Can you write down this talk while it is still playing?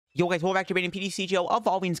Yo guys, welcome back to Training PTCGO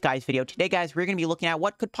Evolving Skies video. Today guys, we're going to be looking at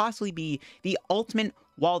what could possibly be the ultimate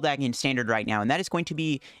wall deck in standard right now. And that is going to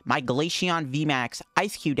be my Glaceon VMAX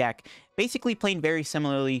Eiscue deck. Basically playing very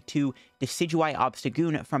similarly to Decidueye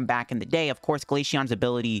Obstagoon from back in the day. Of course, Glaceon's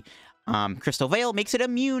ability, Crystal Veil, makes it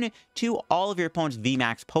immune to all of your opponent's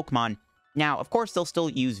VMAX Pokemon. Now, of course, they'll still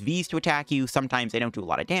use Vs to attack you. Sometimes they don't do a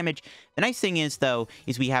lot of damage. The nice thing is, though,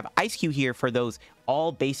 is we have Eiscue here for those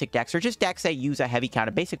all basic decks, or just decks that use a heavy count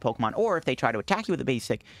of basic Pokemon, or if they try to attack you with a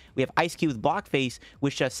basic, we have Eiscue with Block Face,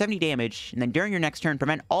 which does 70 damage, and then during your next turn,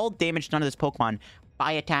 prevent all damage done to this Pokemon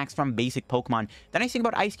by attacks from basic Pokemon. The nice thing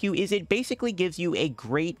about Eiscue is it basically gives you a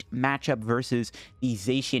great matchup versus the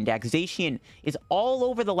Zacian deck. Zacian is all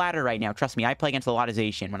over the ladder right now. Trust me, I play against a lot of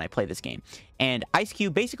Zacian when I play this game. And Eiscue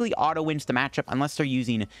basically auto-wins the matchup unless they're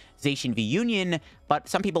using Zacian V Union, but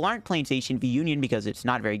some people aren't playing Zacian V Union because it's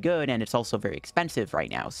not very good and it's also very expensive right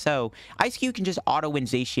now. So Eiscue can just auto-win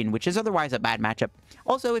Zacian, which is otherwise a bad matchup.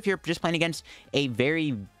 Also, if you're just playing against a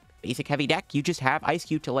very basic heavy deck, you just have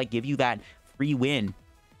Eiscue to like give you that free win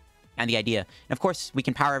and the idea. And of course, we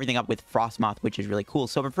can power everything up with Frosmoth, which is really cool.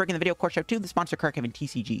 So before getting the video, of course, shout out to the sponsor, Card Cavern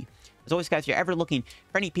TCG. As always, guys, if you're ever looking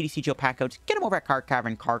for any PTCGO pack codes, get them over at Card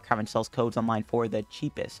Cavern. Card Cavern sells codes online for the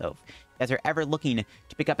cheapest. So if you guys are ever looking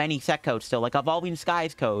to pick up any set codes still, like Evolving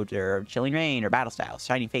Skies codes, or Chilling Reign, or Battle Styles,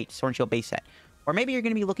 Shining Fate, Sword and Shield base set, or maybe you're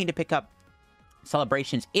going to be looking to pick up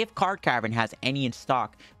Celebrations if Card Cavern has any in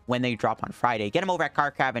stock when they drop on Friday, get them over at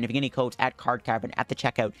Card Cavern. If you get any codes at Card Cavern at the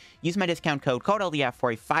checkout, use my discount code LDF for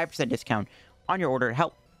a 5% discount on your order.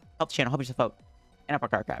 Help the channel, help yourself out, and up our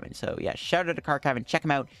Card Cavern. So yeah, shout out to Card Cavern, check them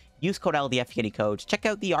out, use code LDF to get any codes. Check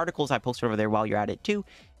out the articles I posted over there while you're at it too.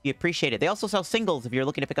 We appreciate it. They also sell singles if you're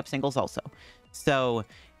looking to pick up singles also. So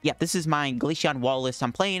yeah, this is my Glaceon wall list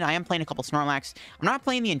I'm playing. I am playing a couple Snorlax. I'm not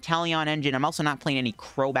playing the Inteleon engine. I'm also not playing any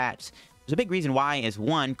Crobats. There's a big reason why is,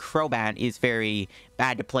 one, Crobat is very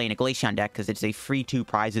bad to play in a Glaceon deck because it's a free 2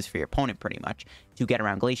 prizes for your opponent pretty much to get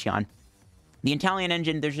around Glaceon. The Inteleon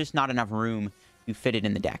engine, there's just not enough room to fit it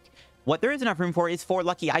in the deck. What there is enough room for is 4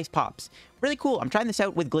 Lucky Ice Pops. Really cool. I'm trying this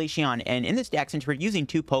out with Glaceon, and in this deck, since we're using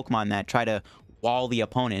 2 Pokemon that try to wall the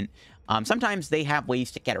opponent, sometimes they have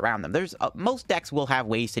ways to get around them. There's most decks will have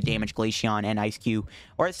ways to damage Glaceon and Eiscue,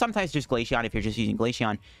 or sometimes just Glaceon if you're just using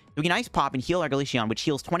Glaceon. We can Ice Pop and heal our Glaceon, which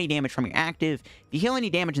heals 20 damage from your active. If you heal any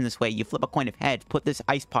damage in this way, you flip a coin of heads, put this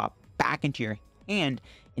Ice Pop back into your hand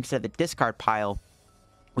instead of the discard pile,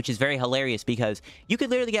 which is very hilarious because you could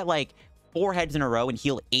literally get like 4 heads in a row and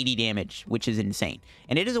heal 80 damage, which is insane.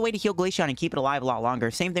 And it is a way to heal Glaceon and keep it alive a lot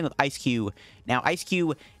longer. Same thing with Eiscue. Now,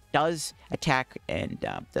 Eiscue does attack and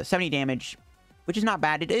does 70 damage, which is not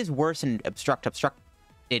bad. It is worse than Obstruct. Obstruct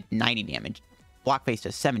did 90 damage. Block Face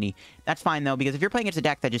does 70. That's fine, though, because if you're playing against a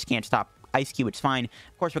deck that just can't stop Eiscue, it's fine.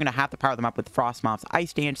 Of course, we're going to have to power them up with Frosmoth's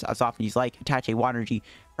Ice Dance as often as you like. Attach a Water Energy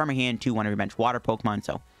from your hand to one of your bench water Pokemon,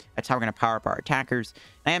 so that's how we're going to power up our attackers.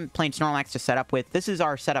 I am playing Snorlax to set up with. This is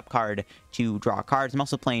our setup card to draw cards. I'm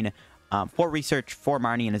also playing 4 Research, 4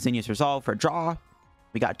 Marnie, and a Zinnia's Resolve for a draw.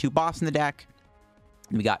 We got 2 Boss in the deck.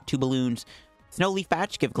 We got 2 Balloons. Snow Leaf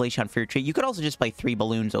Badge, give Glaceon Fear Tree. You could also just play 3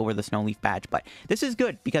 Balloons over the Snow Leaf Badge, but this is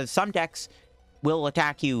good because some decks will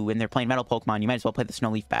attack you when they're playing Metal Pokemon. You might as well play the Snow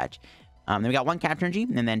Leaf Badge. Then we got 1 Capture Energy,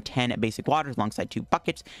 and then 10 Basic Waters alongside 2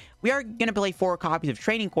 Buckets. We are going to play 4 copies of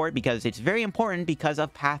Training Court because it's very important because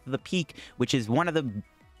of Path of the Peak, which is one of the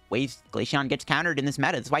ways Glaceon gets countered in this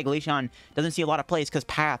meta. That's why Glaceon doesn't see a lot of plays, because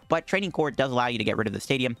Path, but Training Court does allow you to get rid of the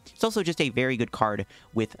Stadium. It's also just a very good card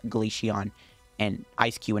with Glaceon and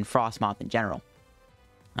Eiscue and Frosmoth in general.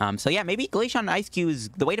 So yeah, maybe Glaceon and Eiscue is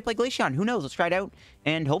the way to play Glaceon. Who knows? Let's try it out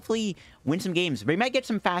and hopefully win some games. We might get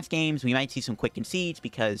some fast games. We might see some quick concedes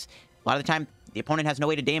because a lot of the time the opponent has no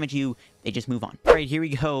way to damage you. They just move on. All right, here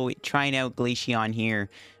we go. Trying out Glaceon here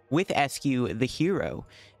with Eiscue, the hero.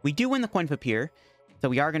 We do win the coin flip here. So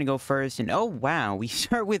we are going to go first. And oh, wow. We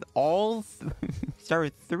start with start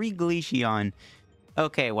with 3 Glaceon.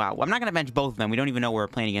 Okay, wow. I'm not going to bench both of them. We don't even know what we're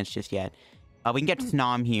playing against just yet. We can get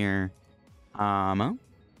Snom here.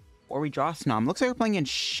 Or we draw Snom. Looks like we're playing in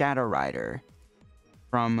Shadow Rider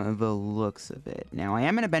from the looks of it. Now, I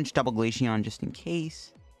am going to bench double Glaceon just in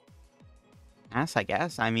case. Yes, I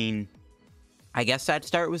guess. I mean, I guess that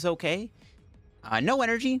start was okay. No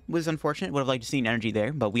energy was unfortunate. Would have liked to see an energy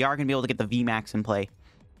there, but we are going to be able to get the VMAX in play.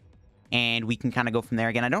 And we can kind of go from there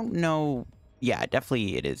again. I don't know. Yeah,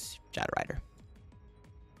 definitely it is Shadow Rider.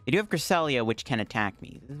 They do have Cresselia, which can attack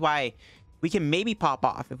me. This is why we can maybe pop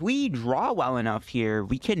off. If we draw well enough here,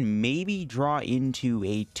 we can maybe draw into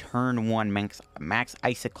a turn 1 Max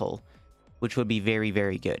Icicle, which would be very,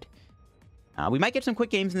 very good. We might get some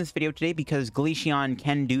quick games in this video today because Glaceon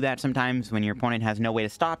can do that sometimes when your opponent has no way to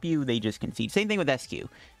stop you. They just concede. Same thing with Eiscue.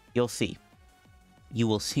 You'll see. You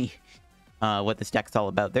will see what this deck's all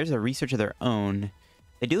about. There's a research of their own.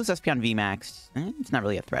 They do this Espeon VMAX. It's not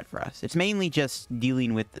really a threat for us. It's mainly just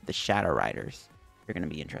dealing with the Shadow Riders. They're going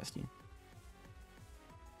to be interesting.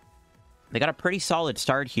 They got a pretty solid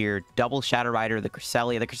start here. Double Shadow Rider, the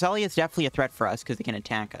Cresselia. The Cresselia is definitely a threat for us because they can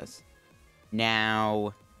attack us.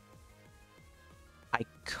 Now, I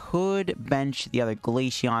could bench the other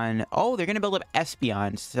Glaceon. Oh, they're going to build up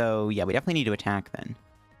Espeon. So, yeah, we definitely need to attack then.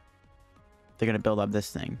 They're going to build up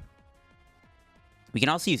this thing. We can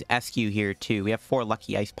also use Eiscue here, too. We have 4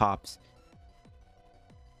 Lucky Ice Pops.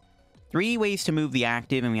 3 ways to move the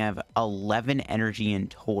active, and we have 11 energy in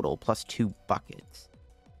total, plus 2 buckets.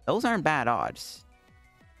 Those aren't bad odds.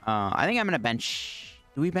 I think I'm going to bench...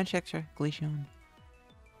 Do we bench extra Glaceon?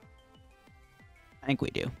 I think we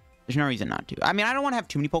do. There's no reason not to. I mean, I don't want to have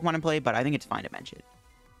too many Pokemon in play, but I think it's fine to bench it.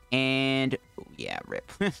 And, yeah,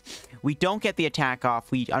 rip. We don't get the attack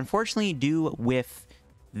off. We, unfortunately, do whiff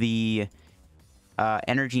the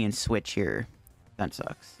energy and switch here. That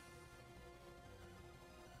sucks.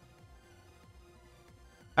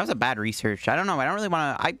 That was a bad research. I don't know. I don't really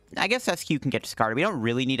want to... I guess Eiscue can get discarded. We don't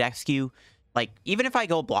really need Eiscue. Like, even if I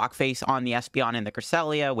go block face on the Espeon and the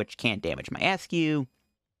Cresselia, which can't damage my Eiscue,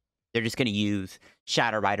 they're just going to use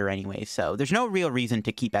Shadow Rider anyway. So there's no real reason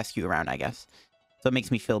to keep Eiscue around, I guess. So it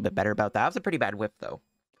makes me feel a bit better about that. That was a pretty bad whiff, though.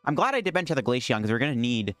 I'm glad I did bench the Glaceon, because we're going to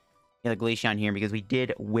need the Glaceon here, because we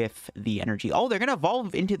did whiff the energy. Oh, they're going to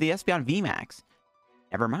evolve into the Espeon VMAX.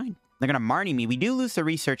 Never mind. They're going to Marnie me. We do lose the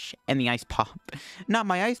research and the Ice Pop. Not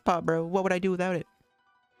my Ice Pop, bro. What would I do without it?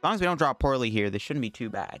 As long as we don't draw poorly here, this shouldn't be too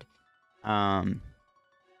bad. Alright,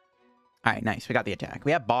 nice. We got the attack.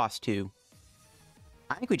 We have Boss, too.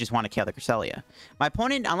 I think we just want to kill the Cresselia. My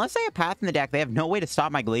opponent, unless they have Path in the deck, they have no way to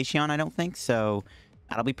stop my Glaceon, I don't think. So,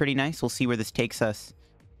 that'll be pretty nice. We'll see where this takes us.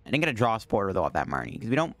 I didn't get a draw supporter, though, of that Marnie, because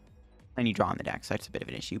we don't have any draw in the deck, so that's a bit of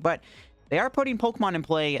an issue. But they are putting Pokemon in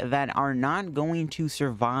play that are not going to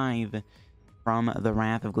survive from the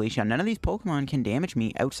wrath of Glaceon. None of these Pokemon can damage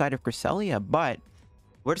me outside of Cresselia, but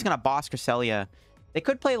we're just going to boss Cresselia. They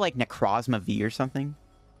could play, like, Necrozma V or something.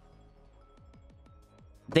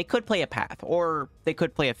 They could play a Path, or they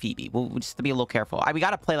could play a Phoebe. We'll just to be a little careful. We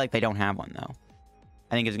got to play like they don't have one, though.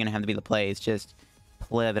 I think it's going to have to be the play. It's just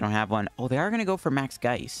play like they don't have one. Oh, they are going to go for Max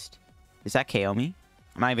Geist. Does that KO me?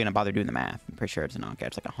 I'm not even going to bother doing the math. I'm pretty sure it's a knockout.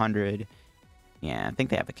 It's like 100. Yeah, I think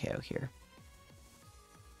they have a KO here.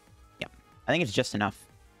 Yep. I think it's just enough.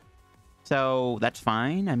 So, that's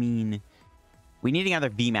fine. I mean, we need another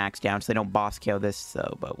VMAX down so they don't boss KO this,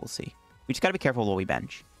 so, but we'll see. We just got to be careful what we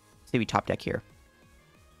bench. Say we top deck here.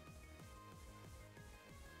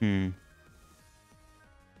 Not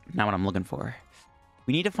what I'm looking for.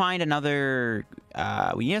 We need to find another...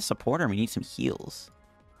 we need a supporter. We need some heals.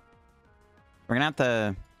 We're going to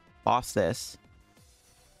have to boss this.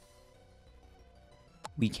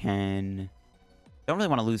 We can... Don't really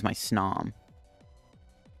want to lose my Snom.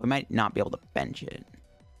 We might not be able to bench it.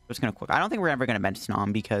 I'm just going to quick... I don't think we're ever going to bench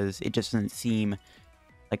Snom because it just doesn't seem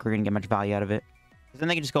like we're going to get much value out of it. Then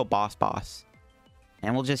they can just go boss.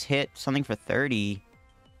 And we'll just hit something for 30.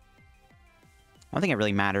 I don't think it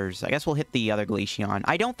really matters. I guess we'll hit the other Glaceon.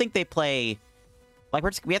 I don't think they play... Like,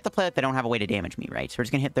 we have to play like they don't have a way to damage me, right? So we're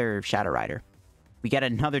just going to hit their Shadow Rider. We get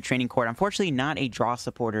another Training Court. Unfortunately, not a draw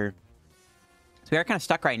supporter. So we are kind of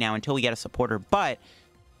stuck right now until we get a supporter. But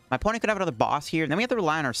my opponent could have another boss here. Then we have to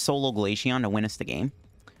rely on our solo Glaceon to win us the game.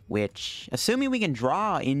 Which, assuming we can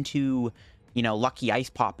draw into, you know, Lucky Ice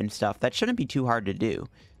Pop and stuff, that shouldn't be too hard to do.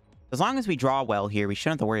 As long as we draw well here, we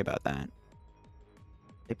shouldn't have to worry about that.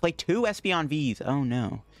 They play 2 Espeon Vs. Oh,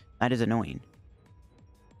 no. That is annoying.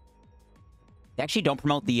 They actually don't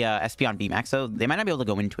promote the Espeon VMAX, so they might not be able to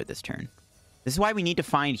go into it this turn. This is why we need to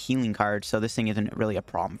find healing cards, so this thing isn't really a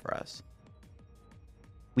problem for us.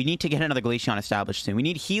 We need to get another Glaceon established soon. We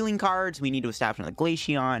need healing cards. We need to establish another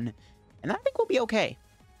Glaceon. And I think we'll be okay.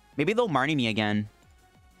 Maybe they'll Marnie me again.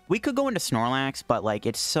 We could go into Snorlax, but, like,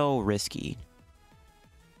 it's so risky.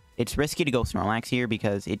 It's risky to go Snorlax here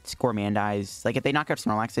because it's Gourmandize. Like, if they knock out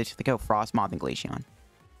Snorlax, they just go Frosmoth and Glaceon.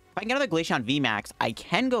 If I can get another Glaceon VMAX, I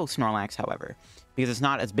can go Snorlax, however, because it's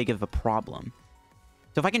not as big of a problem.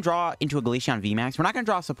 So if I can draw into a Glaceon VMAX, we're not going to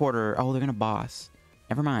draw a supporter. Oh, they're going to boss.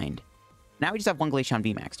 Never mind. Now we just have one Glaceon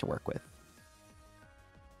VMAX to work with.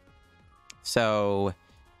 So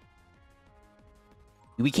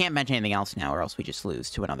we can't mention anything else now, or else we just lose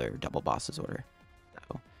to another double bosses order.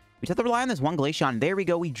 So we just have to rely on this one Glaceon. There we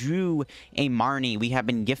go. We drew a Marnie. We have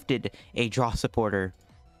been gifted a draw supporter.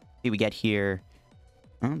 See what we get here.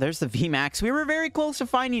 Oh, there's the VMAX. We were very close to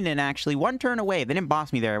finding it, actually. One turn away. If they didn't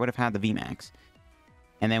boss me there, I would have had the VMAX.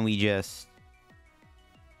 And then we just...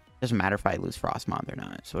 Doesn't matter if I lose Frosmoth or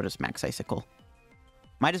not. So we'll just max Icicle.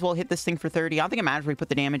 Might as well hit this thing for 30. I don't think it matters if we put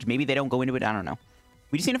the damage. Maybe they don't go into it. I don't know.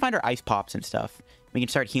 We just need to find our Ice Pops and stuff. We can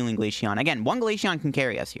start healing Glaceon. Again, one Glaceon can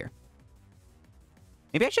carry us here.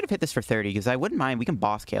 Maybe I should have hit this for 30, because I wouldn't mind. We can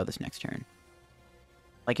boss KO this next turn.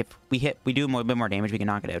 Like, if we do a bit more damage, we can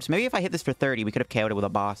knock it out. So maybe if I hit this for 30, we could have KO'd it with a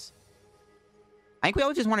boss. I think we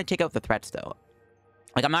always just want to take out the threats, though.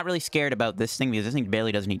 Like, I'm not really scared about this thing, because this thing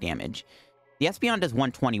barely does any damage. The Espeon does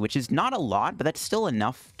 120, which is not a lot, but that's still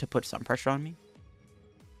enough to put some pressure on me.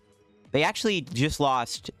 They actually just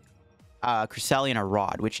lost Cresselia and a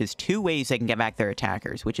Rod, which is 2 ways they can get back their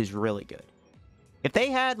attackers, which is really good. If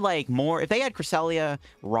they had, like, more... If they had Cresselia,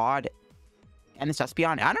 Rod, and this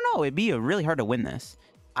Espeon, I don't know. It'd be really hard to win this.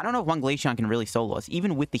 I don't know if one Glaceon can really solo us,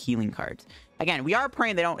 even with the healing cards. Again, we are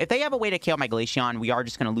praying they don't... If they have a way to kill my Glaceon, we are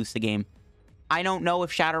just going to lose the game. I don't know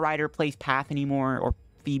if Shadow Rider plays Path anymore, or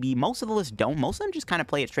Phoebe. Most of the lists don't. Most of them just kind of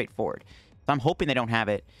play it straightforward. So I'm hoping they don't have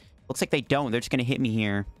it. Looks like they don't. They're just going to hit me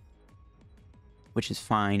here, which is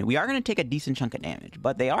fine. We are going to take a decent chunk of damage,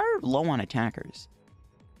 but they are low on attackers.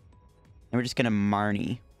 And we're just going to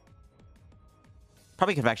Marnie.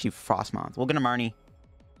 Probably could have actually Frosmoth. We're going to Marnie.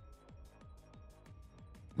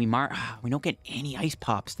 We don't get any Ice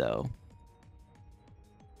Pops, though.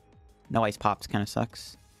 No Ice Pops kind of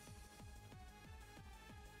sucks.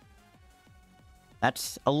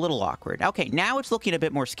 That's a little awkward. Okay, now it's looking a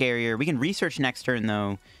bit more scarier. We can research next turn,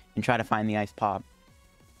 though, and try to find the Ice Pop.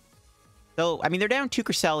 So, I mean, they're down 2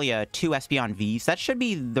 Cresselia, 2 Espeon Vs. That should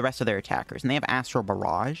be the rest of their attackers. And they have Astral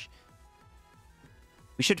Barrage.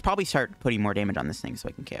 We should probably start putting more damage on this thing so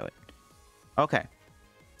I can KO it. Okay.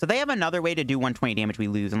 So they have another way to do 120 damage we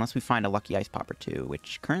lose, unless we find a Lucky Ice Pop or 2,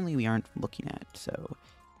 which currently we aren't looking at, so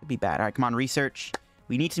it'd be bad. All right, come on, research.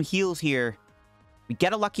 We need some heals here. We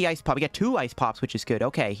get a Lucky Ice Pop. We get 2 Ice Pops, which is good.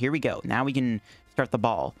 Okay, here we go. Now we can start the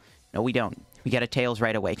ball. No, we don't. We get a Tails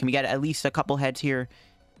right away. Can we get at least a couple heads here?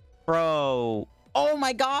 Bro. Oh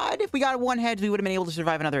my god. If we got 1 head, we would have been able to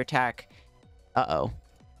survive another attack. Uh-oh.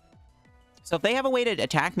 So if they have a way to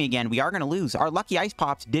attack me again, we are going to lose. Our Lucky Ice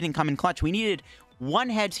Pops didn't come in clutch. We needed 1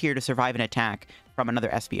 heads here to survive an attack from another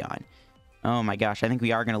Espeon. Oh my gosh, I think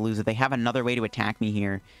we are going to lose it. They have another way to attack me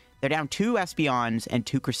here. They're down 2 Espeons and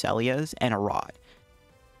 2 Cresselias and a Rod.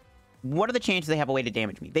 What are the chances they have a way to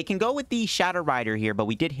damage me? They can go with the Shadow Rider here, but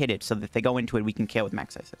we did hit it, so that if they go into it, we can KO with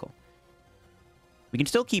Max Icicle. We can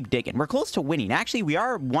still keep digging. We're close to winning. Actually, we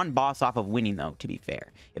are 1 boss off of winning, though, to be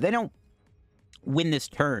fair. If they don't win this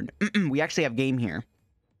turn, we actually have game here.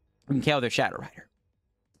 We can KO their Shadow Rider.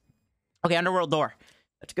 Okay, Underworld Door.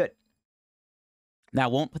 That's good.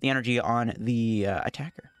 That won't put the energy on the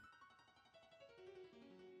attacker.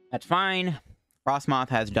 That's fine. Frosmoth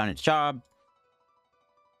has done its job.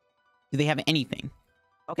 Do they have anything?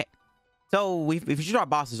 Okay. So, if we draw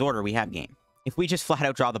boss's order, we have game. If we just flat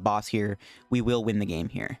out draw the boss here, we will win the game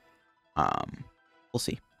here. We'll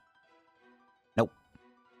see. Nope.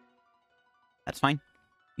 That's fine.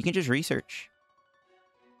 You can just research.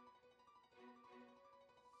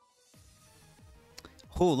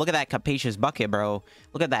 Oh, look at that Capacious Bucket, bro.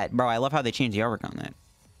 Look at that, bro. I love how they changed the artwork on that.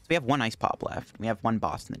 So we have 1 Ice Pop left. We have 1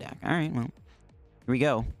 boss in the deck. All right, well, here we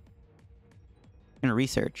go. I'm gonna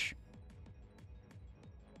research.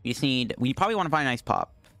 We just need... We probably want to find an Ice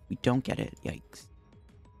Pop. We don't get it. Yikes.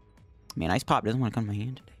 Man, Ice Pop doesn't want to come to my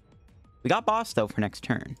hand today. We got boss, though, for next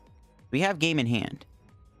turn. We have game in hand.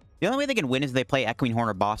 The only way they can win is if they play Echoing Horn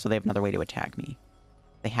or boss, so they have another way to attack me.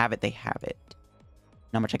 They have it, they have it.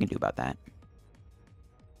 Not much I can do about that.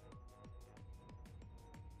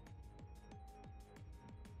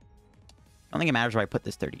 I don't think it matters where I put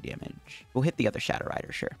this 30 damage. We'll hit the other Shadow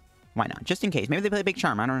Rider, sure. Why not? Just in case. Maybe they play Big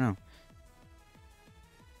Charm. I don't know.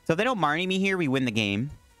 So if they don't Marnie me here, we win the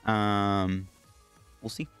game. We'll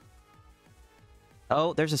see.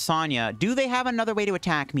 Oh, there's a Sonya. Do they have another way to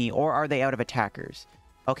attack me, or are they out of attackers?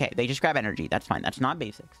 Okay, they just grab energy. That's fine. That's not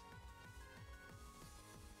basics.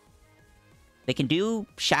 They can do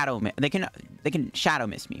Shadow... They can Shadow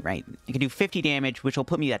Miss me, right? They can do 50 damage, which will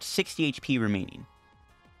put me at 60 HP remaining.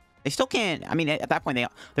 They still can't... I mean, at that point,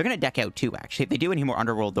 they're going to deck out too, actually. If they do any more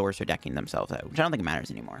Underworld Doors, they're decking themselves out, which I don't think it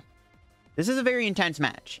matters anymore. This is a very intense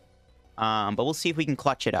match. But we'll see if we can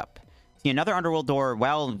clutch it up. See, another Underworld Door.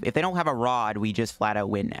 Well, if they don't have a Rod, we just flat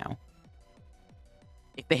out win now.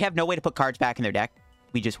 If they have no way to put cards back in their deck,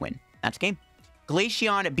 we just win. That's game.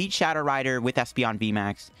 Glaceon beat Shadow Rider with Espeon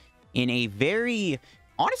VMAX in a very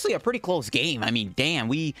honestly a pretty close game. I mean, damn,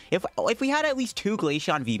 if we had at least 2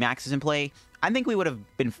 Glaceon VMAXs in play, I think we would have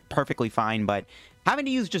been perfectly fine, but having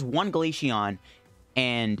to use just one Glaceon,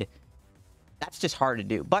 and that's just hard to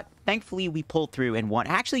do. But thankfully, we pulled through and won.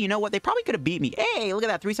 Actually, you know what? They probably could have beat me. Hey, look at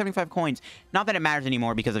that, 375 coins. Not that it matters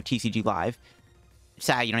anymore because of TCG Live.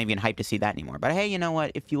 Sad, you don't even hype to see that anymore. But hey, you know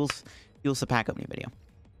what? It fuels the pack opening video.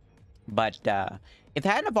 But if they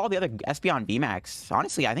hadn't evolved the other Espeon VMAX,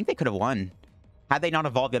 honestly, I think they could have won had they not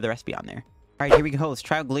evolved the other Espeon there. All right, here we go. Let's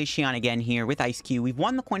try out Glaceon again here with Eiscue. We've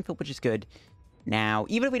won the coin flip, which is good. Now,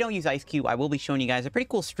 even if we don't use Eiscue, I will be showing you guys a pretty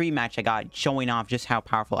cool stream match I got showing off just how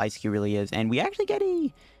powerful Eiscue really is. And we actually get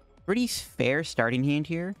a pretty fair starting hand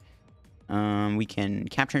here. We can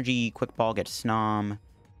Capture Energy, Quick Ball, get Snom.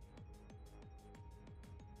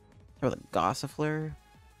 Throw the Gossifleur.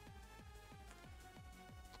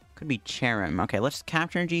 Could be Cherim. Okay, let's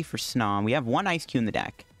Capture Energy for Snom. We have one Eiscue in the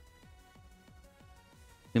deck.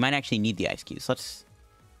 We might actually need the Eiscue, so let's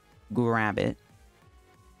grab it.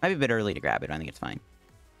 Might be a bit early to grab it. I think it's fine.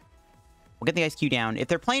 We'll get the Eiscue down. If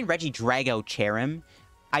they're playing Regidrago Cherim,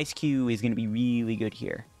 Eiscue is going to be really good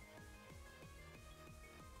here.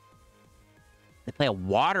 They play a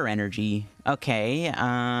Water Energy. Okay.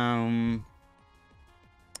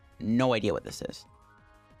 No idea what this is.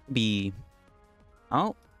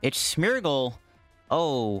 Oh, it's Smeargle.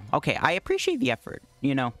 Oh, okay. I appreciate the effort,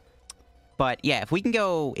 you know. But yeah, if we can get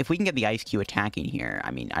the Eiscue attacking here, I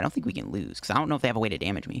mean, I don't think we can lose, because I don't know if they have a way to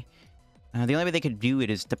damage me. The only way they could do it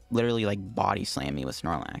is to literally, like, body slam me with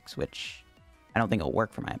Snorlax, which I don't think will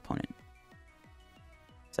work for my opponent.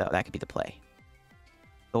 So that could be the play.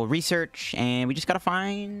 So we'll research, and we just gotta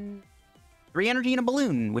find 3 energy in a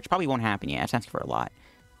balloon, which probably won't happen yet. It's asking for a lot.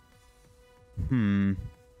 We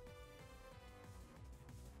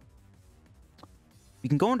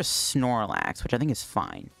can go into Snorlax, which I think is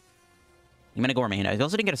fine. I'm going to Gourmandize. We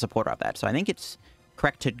also didn't get a supporter off that, so I think it's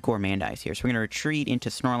correct to Gourmandize here. So we're going to retreat into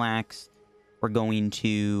Snorlax. We're going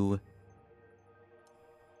to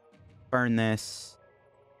burn this.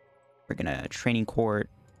 We're going to Training Court.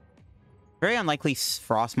 Very unlikely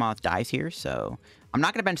Frosmoth dies here, so I'm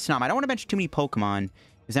not going to bench Snom. I don't want to bench too many Pokemon,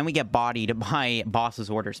 because then we get bodied by Boss's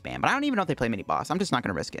order spam. But I don't even know if they play mini boss. I'm just not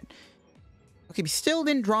going to risk it. Okay, we still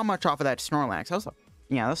didn't draw much off of that Snorlax.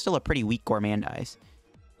 That was still a pretty weak Gourmandize.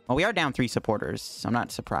 Well, we are down 3 supporters, so I'm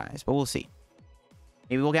not surprised, but we'll see.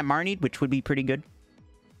 Maybe we'll get Marnied, which would be pretty good.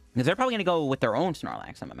 Because they're probably going to go with their own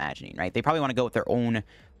Snorlax, I'm imagining, right? They probably want to go with their own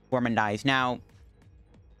Gourmandize. Now,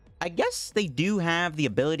 I guess they do have the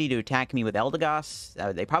ability to attack me with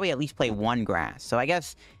Eldegoss. They probably at least play 1 grass, so I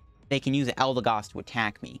guess they can use Eldegoss to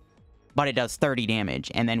attack me. But it does 30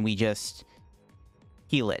 damage, and then we just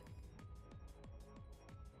heal it.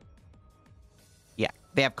 Yeah,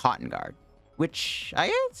 they have Cotton Guard, which I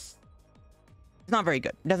guess is not very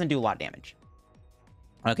good. It doesn't do a lot of damage.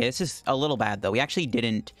 Okay, this is a little bad, though. We actually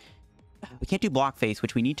didn't... We can't do Block Face,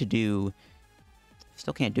 which we need to do.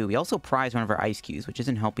 Still can't do. We also prize one of our Eiscues, which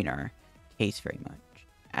isn't helping our case very much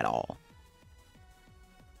at all.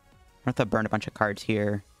 I'm going to burn a bunch of cards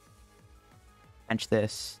here. Bench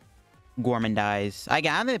this. Gourmandize. I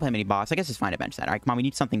don't think they play mini boss. I guess it's fine to bench that. All right, come on. We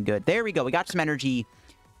need something good. There we go. We got some energy.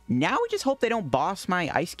 Now we just hope they don't boss my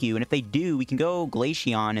Eiscue, and if they do, we can go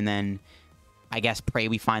Glaceon, and then I guess pray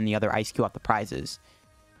we find the other Eiscue off the prizes.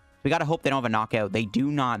 We gotta hope they don't have a knockout. They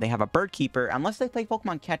do not. They have a Bird Keeper. Unless they play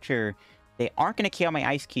Pokemon Catcher, they aren't going to KO my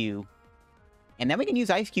Eiscue. And then we can use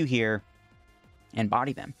Eiscue here and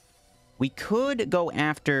body them. We could go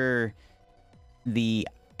after the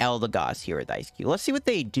Eldegoss here with Eiscue. Let's see what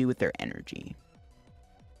they do with their energy.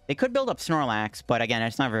 They could build up Snorlax, but again,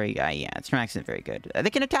 it's not very... yeah, Snorlax isn't very good. They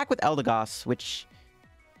can attack with Eldegoss, which...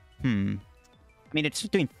 I mean, it's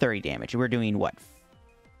doing 30 damage. We're doing, what,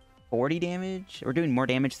 40 damage? We're doing more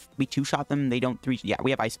damage. We 2-shot them. They don't 3... Yeah,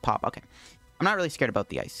 we have Ice Pop. Okay. I'm not really scared about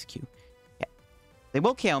the Eiscue. Yeah. They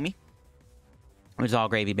will KO me. Which is all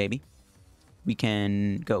gravy, baby. We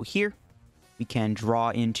can go here. We can draw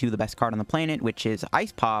into the best card on the planet, which is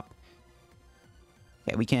Ice Pop.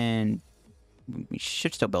 Okay, we can... We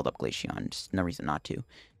should still build up Glaceon. Just no reason not to.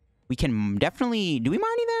 We can definitely... Do we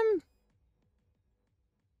Marnie them?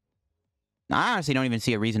 No, I honestly don't even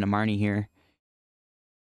see a reason to Marnie here.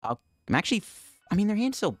 I'm actually... I mean, their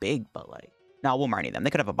hand's so big, but like... No, we'll Marnie them. They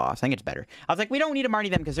could have a boss. I think it's better. I was like, we don't need to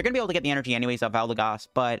Marnie them because they're going to be able to get the energy anyways of Eldegoss.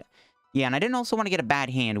 But yeah, and I didn't also want to get a bad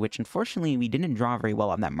hand, which unfortunately we didn't draw very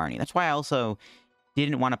well on that Marnie. That's why I also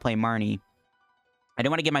didn't want to play Marnie. I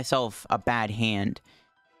didn't want to give myself a bad hand.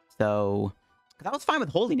 So... That was fine with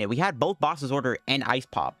holding it. We had both Boss's Order and Ice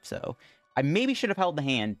Pop, so I maybe should have held the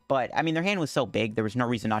hand, but, I mean, their hand was so big, there was no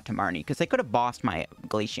reason not to Marnie, because they could have bossed my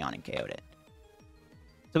Glaceon and KO'd it.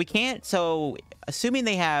 So we can't... So, assuming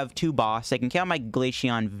they have 2 boss, they can kill my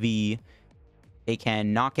Glaceon V. They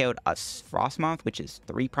can knock out a Frosmoth, which is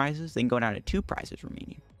 3 prizes. They can go down to 2 prizes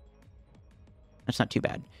remaining. That's not too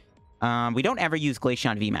bad. We don't ever use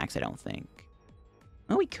Glaceon VMAX, I don't think.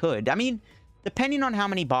 Well, we could. I mean, depending on how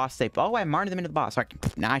many boss they... Oh, I marnied them into the boss.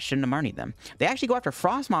 Nah, I shouldn't have marnied them. They actually go after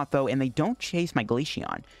Frosmoth, though, and they don't chase my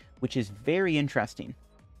Glaceon, which is very interesting.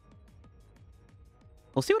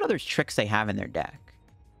 We'll see what other tricks they have in their deck.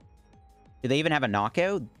 Do they even have a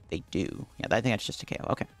knockout? They do. Yeah, I think that's just a KO.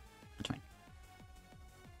 Okay, that's fine.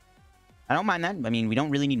 I don't mind that. I mean, we don't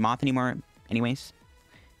really need Moth anymore anyways.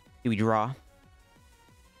 Do we draw?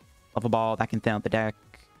 Level Ball, that can thin out the deck.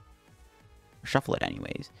 Shuffle it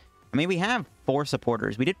anyways. I mean, we have 4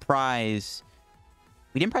 supporters. We didn't prize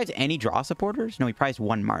any draw supporters. No, we prized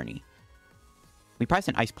 1 Marnie. We prized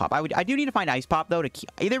an Ice Pop. I do need to find Ice Pop, though.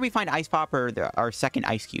 Either we find Ice Pop or our second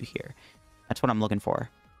Eiscue here. That's what I'm looking for.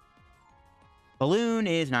 Balloon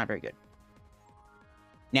is not very good.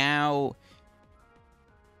 Now,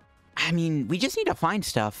 I mean, we just need to find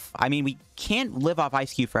stuff. I mean, we can't live off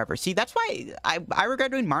Eiscue forever. See, that's why I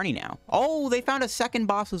regret doing Marnie now. Oh, they found a second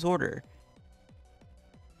boss's order.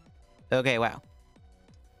 Okay, wow.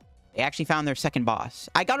 They actually found their second boss.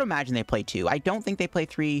 I gotta imagine they play 2. I don't think they play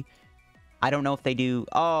 3. I don't know if they do.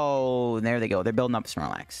 Oh, there they go. They're building up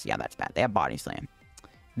Snorlax. Yeah, that's bad. They have Body Slam.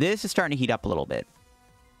 This is starting to heat up a little bit.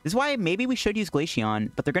 This is why maybe we should use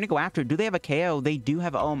Glaceon, but they're going to go after. Do they have a KO? They do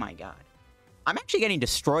have... Oh, my God. I'm actually getting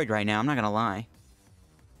destroyed right now. I'm not going to lie.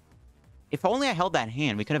 If only I held that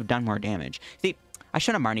hand, we could have done more damage. See, I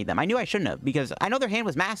shouldn't have Marnied them. I knew I shouldn't have, because I know their hand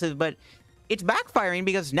was massive, but it's backfiring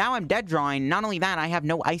because now I'm dead drawing. Not only that, I have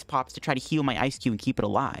no Ice Pops to try to heal my Eiscue and keep it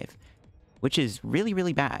alive, which is really,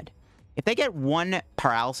 really bad. If they get 1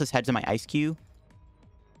 Paralysis Heads in my Eiscue,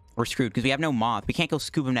 we're screwed because we have no Moth. We can't go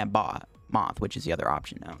Scoop Up Net Moth, which is the other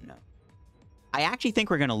option. No. I actually think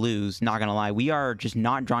we're going to lose, not going to lie. We are just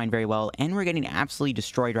not drawing very well, and we're getting absolutely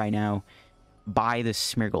destroyed right now by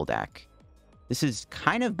this Smeargle deck. This is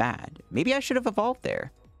kind of bad. Maybe I should have evolved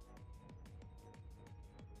there.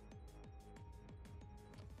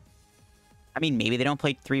 I mean, maybe they don't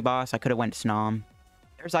play 3 boss. I could have went Snom.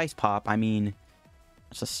 There's Ice Pop. I mean,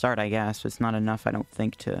 that's a start, I guess. But it's not enough, I don't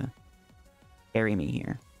think, to carry me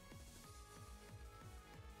here.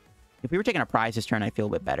 If we were taking a prize this turn, I feel a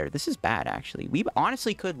bit better. This is bad, actually. We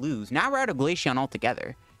honestly could lose. Now we're out of Glaceon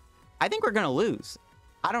altogether. I think we're going to lose.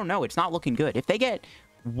 I don't know. It's not looking good. If they get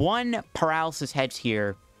 1 Paralysis Heads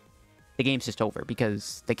here, the game's just over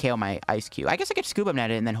because they KO my Eiscue. I guess I could Scoop Up Net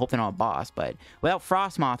it and then hope they're not a boss, but without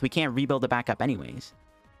Frosmoth, we can't rebuild it back up anyways.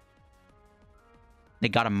 They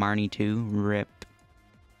got a Marnie too. Rip.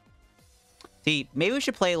 See, maybe we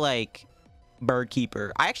should play, like, Bird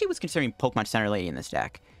Keeper. I actually was considering Pokemon Center Lady in this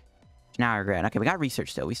deck. Now I regret. Okay, we got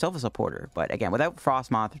Research still. We still have a supporter. But again, without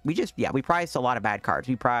Frosmoth, we prized a lot of bad cards.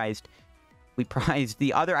 We prized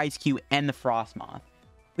the other Eiscue and the Frosmoth.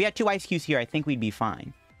 If we had 2 Eiscues here, I think we'd be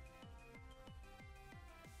fine.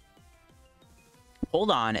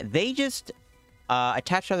 Hold on. They just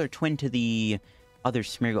attached their twin to the other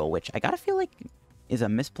Smeargle, which I gotta feel like is a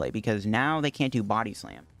misplay because now they can't do Body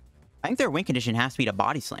Slam. I think their win condition has to be to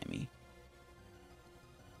Body Slam me.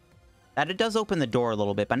 That it does open the door a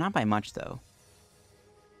little bit, but not by much, though.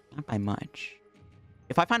 Not by much.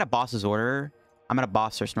 If I find a boss's order, I'm going to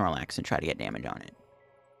boss their Snorlax and try to get damage on it.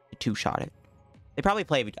 2-shot it. They probably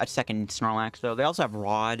play a second Snorlax, though. They also have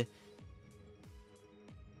Rod.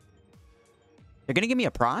 They're going to give me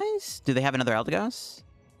a prize? Do they have another Eldegoss?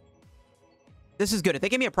 This is good. If they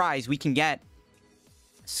give me a prize, we can get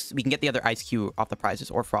the other Eiscue off the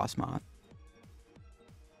prizes, or Frosmoth.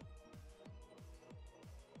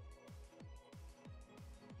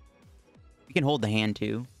 We can hold the hand,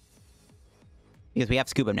 too. Because we have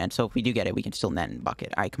Scoop Up Net, so if we do get it, we can still net and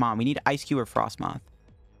bucket. Alright, come on. We need Eiscue or Frosmoth.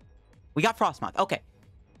 We got Frosmoth. Okay.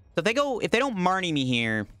 So if they don't Marnie me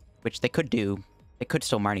here, which they could do, they could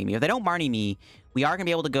still Marnie me. If they don't Marnie me, we are going to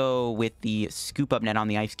be able to go with the Scoop Up Net on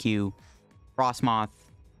the Eiscue, Frosmoth,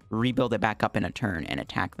 rebuild it back up in a turn, and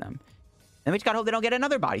attack them. Then we just got to hope they don't get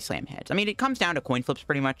another Body Slam heads. I mean, it comes down to coin flips,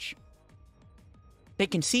 pretty much. They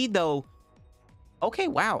concede, though. Okay,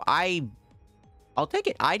 wow. I'll take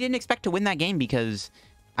it. I didn't expect to win that game because,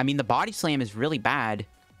 I mean, the Body Slam is really bad.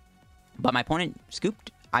 But my opponent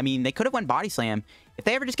scooped. I mean, they could have won Body Slam. If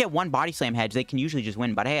they ever just get 1 Body Slam hedge, they can usually just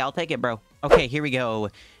win. But hey, I'll take it, bro. Okay, here we go.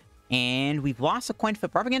 And we've lost a coin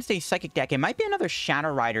flip. We're up against a Psychic deck. It might be another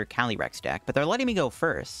Shadow Rider Calyrex deck, but they're letting me go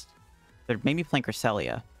first. They're maybe playing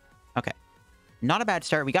Cresselia. Okay. Not a bad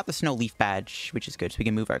start. We got the Snow Leaf badge, which is good, so we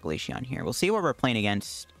can move our Glaceon here. We'll see what we're playing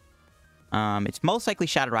against. It's most likely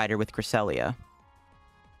Shadow Rider with Cresselia.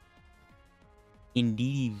 in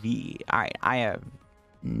DDV. Alright, I have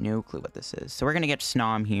no clue what this is. So we're going to get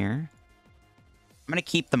Snom here. I'm going to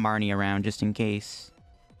keep the Marnie around just in case.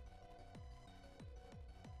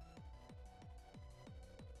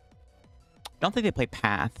 Don't think they play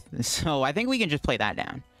Path. So I think we can just play that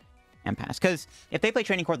down and pass. Because if they play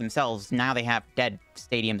Training Court themselves, now they have dead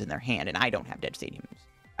stadiums in their hand. And I don't have dead stadiums.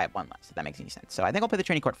 I have one less, if that makes any sense. So I think I'll play the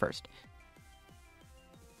Training Court first.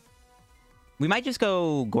 We might just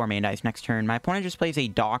go Gourmandize next turn. My opponent just plays a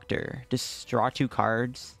Doctor. Just draw 2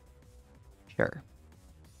 cards. Sure.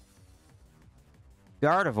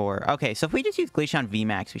 Gardevoir. Okay, so if we just use Glaceon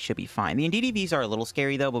VMAX, we should be fine. The DDVs are a little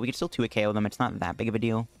scary, though, but we can still 2 KO them. It's not that big of a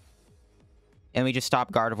deal. And we just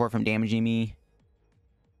stop Gardevoir from damaging me.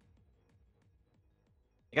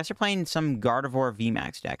 I guess they're playing some Gardevoir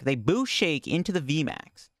VMAX deck. They Boost Shake into the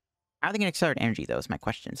VMAX. How are they going to accelerate energy, though, is my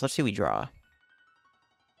question. So let's see what we draw.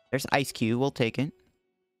 There's Eiscue. We'll take it.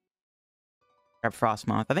 Grab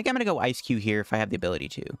Frosmoth. I think I'm going to go Eiscue here if I have the ability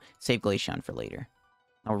to. Save Glaceon for later.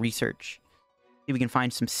 I'll research. See if we can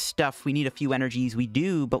find some stuff. We need a few energies. We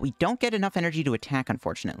do, but we don't get enough energy to attack,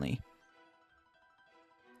 unfortunately.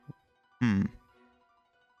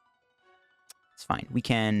 It's fine. We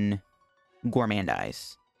can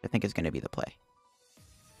Gourmandize. I think is going to be the play.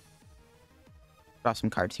 Draw some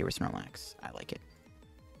cards here with Snorlax. I like it.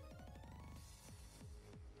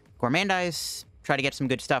 Gourmandize. Try to get some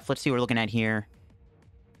good stuff. Let's see what we're looking at here.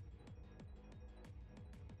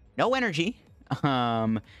 No energy.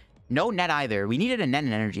 No net either. We needed a net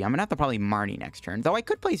and energy. I'm going to have to probably Marnie next turn. Though I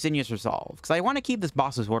could play Zinnia's Resolve. Because I want to keep this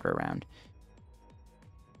boss's order around.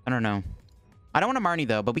 I don't know. I don't want to Marnie,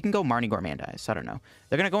 though. But we can go Marnie Gourmandize. I don't know.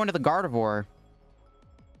 They're going to go into the Gardevoir.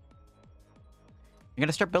 They're going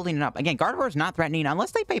to start building it up. Again, Gardevoir is not threatening.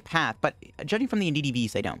 Unless they play Path. But judging from the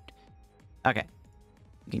DDVs, they don't. Okay.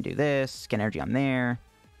 We can do this. Get energy on there.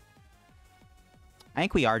 I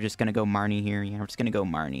think we are just going to go Marnie here. Yeah, we're just going to go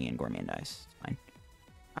Marnie and Gourmandize. It's fine.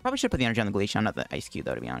 I probably should put the energy on the Glaceon, not the Eiscue,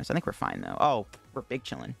 though, to be honest. I think we're fine, though. Oh, we're big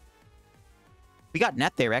chilling. We got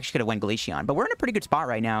net there. We actually could have went Glaceon. But we're in a pretty good spot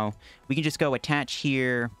right now. We can just go attach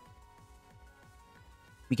here.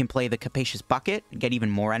 We can play the Capacious Bucket. Get even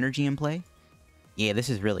more energy in play. Yeah, this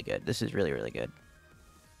is really good. This is really, really good.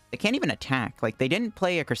 They can't even attack. Like, they didn't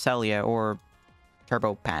play a Cresselia or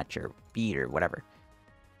Turbo Patch or Beat or whatever.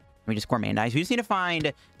 We just Gourmandize. We just need to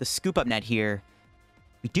find the Scoop Up Net here.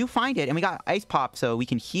 We do find it, and we got Ice Pop, so we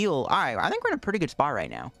can heal. All right, I think we're in a pretty good spot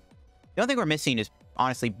right now. The only thing we're missing is,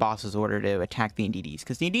 honestly, Boss's order to attack the NDDs,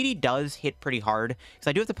 because the NDD does hit pretty hard, because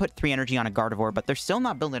I do have to put 3 energy on a Gardevoir, but they're still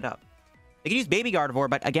not building it up. They can use Baby Gardevoir,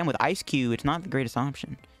 but again, with Eiscue, it's not the greatest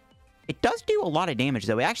option. It does do a lot of damage,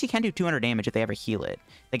 though. It actually can do 200 damage if they ever heal it.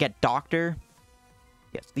 They get Doctor.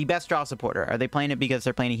 Yes, the best draw supporter. Are they playing it because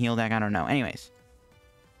they're playing a heal deck? I don't know. Anyways,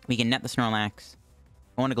 we can net the Snorlax,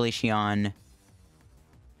 go on to Glaceon,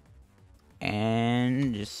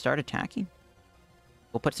 and just start attacking.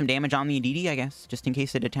 We'll put some damage on the DD, I guess, just in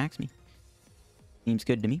case it attacks me. Seems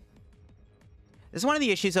good to me. This is one of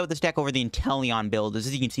the issues, though, with this deck over the Inteleon build, is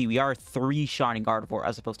as you can see, we are 3-shotting Gardevoir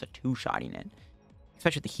as opposed to 2-shotting it.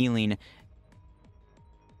 Especially with the healing.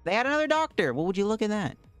 They had another Doctor. Well, would you look at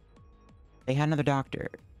that? They had another Doctor.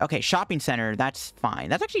 Okay, Shopping Center. That's fine.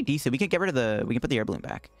 That's actually decent. We can get rid of the... We can put the Air Balloon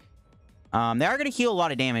back. They are going to heal a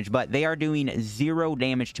lot of damage, but they are doing 0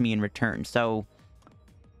 damage to me in return. So,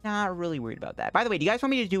 not really worried about that. By the way, do you guys want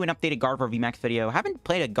me to do an updated Gardevoir VMAX video? I haven't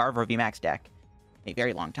played a Gardevoir VMAX deck in a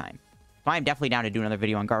very long time. So I'm definitely down to do another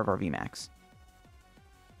video on Gardevoir VMAX.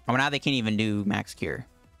 Oh, now they can't even do Max Cure.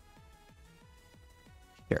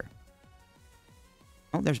 Sure.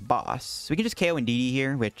 Oh, there's Boss. So we can just KO and DD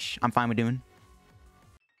here, which I'm fine with doing.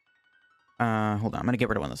 Hold on. I'm going to get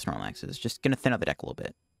rid of one of the Snorlaxes. Just going to thin out the deck a little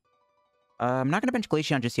bit. I'm not going to bench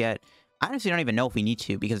Glaceon just yet. I honestly don't even know if we need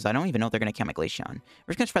to, because I don't even know if they're going to count my Glaceon.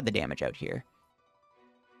 We're just going to spread the damage out here.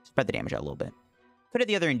 Spread the damage out a little bit. Could have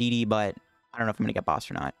the other in DD, but I don't know if I'm going to get Boss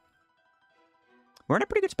or not. We're in a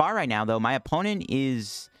pretty good spot right now, though. My opponent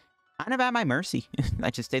is kind of at my mercy.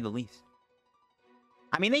 Let's just say the least.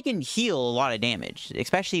 I mean, they can heal a lot of damage,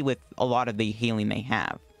 especially with a lot of the healing they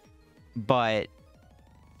have. But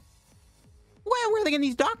where are they getting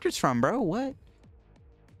these Doctors from, bro? What?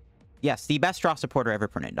 Yes, the best draw supporter ever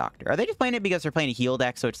printed Doctor. Are they just playing it because they're playing a heal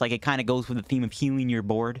deck, so it's like it kind of goes with the theme of healing your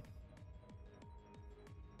board?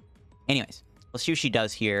 Anyways, let's see what she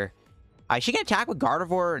does here. She can attack with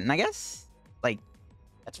Gardevoir, and I guess, like,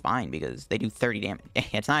 that's fine because they do 30 damage.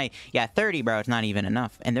 It's not... Yeah, 30, bro. It's not even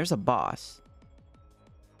enough. And there's a Boss.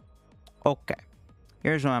 Okay.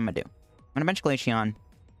 Here's what I'm going to do. I'm going to bench Glaceon. I'm going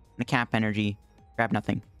to cap energy. Grab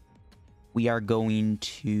nothing. We are going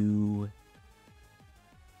to...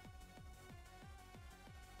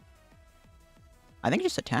 I think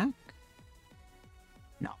just attack.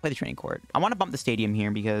 No, play the Training Court. I want to bump the Stadium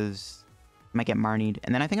here because I might get Marnied.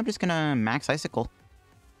 And then I think I'm just going to max Icicle.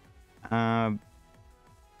 I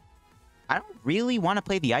don't really want to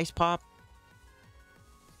play the Ice Pop.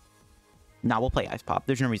 No, we'll play Ice Pop.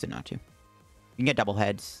 There's no reason not to. You can get double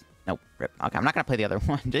heads. Nope. Rip. Okay, I'm not going to play the other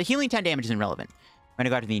one. The healing 10 damage isn't relevant. I'm going to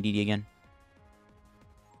go after the Indeedee again.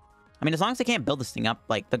 I mean, as long as I can't build this thing up,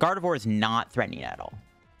 like, the Gardevoir is not threatening at all.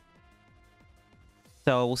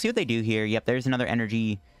 So, we'll see what they do here. Yep, there's another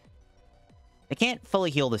energy. They can't fully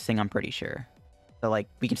heal this thing, I'm pretty sure. So, like,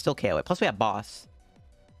 we can still KO it. Plus, we have Boss.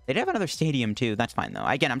 They did have another Stadium, too. That's fine, though.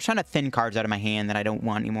 Again, I'm trying to thin cards out of my hand that I don't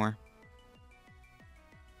want anymore.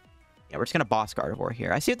 Yeah, we're just going to Boss Gardevoir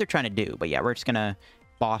here. I see what they're trying to do, but yeah, we're just going to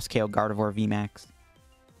Boss KO Gardevoir VMAX.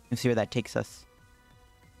 And see where that takes us.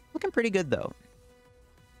 Looking pretty good, though.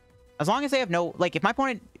 As long as they have no... Like, if my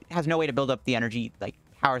opponent has no way to build up the energy, like,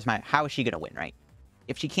 how is she going to win, right?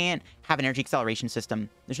 If she can't have an energy acceleration system,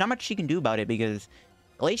 there's not much she can do about it because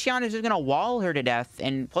Glaceon is just going to wall her to death.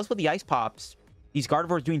 And plus with the Ice Pops, these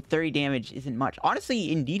Gardevoirs doing 30 damage isn't much.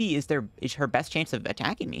 Honestly, Indeedee is her best chance of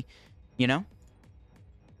attacking me, you know?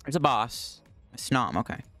 There's a Boss. A Snom,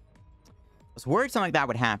 okay. I was worried something like that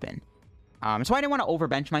would happen. So I didn't want to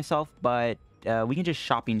overbench myself, but we can just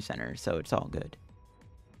shopping center, so it's all good.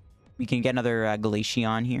 We can get another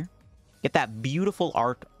Glaceon here. Get that beautiful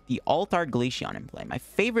art, the alt-art Glaceon in play. My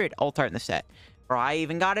favorite alt-art in the set. Bro, I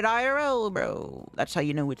even got it IRL, bro. That's how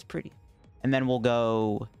you know it's pretty. And then we'll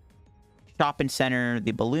go shopping center,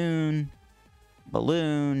 the balloon,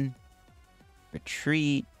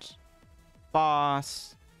 retreat,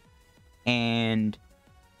 Boss, and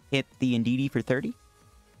hit the Indeedee for 30.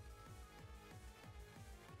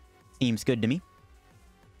 Seems good to me.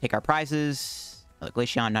 Take our prizes.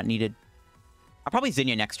 Glaceon not needed. I'll probably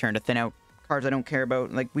Zinnia next turn to thin out cards I don't care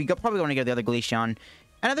about. Like, we probably want to get the other Glaceon. And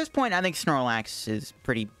at this point, I think Snorlax is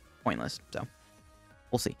pretty pointless. So,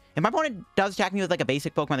 we'll see. If my opponent does attack me with, like, a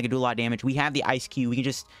basic Pokemon that can do a lot of damage, we have the Eiscue. We can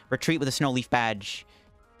just retreat with a Snow Leaf Badge.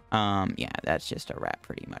 Yeah, that's just a wrap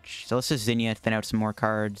pretty much. So, let's just Zinnia, thin out some more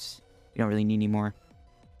cards. We don't really need any more.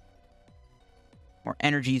 More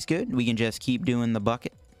energy is good. We can just keep doing the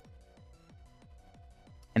bucket.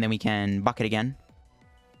 And then we can bucket again.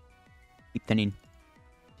 Keep thinning.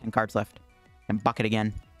 10 cards left. And bucket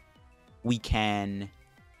again. We can...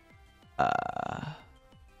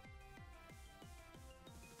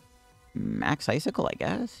 max Icicle, I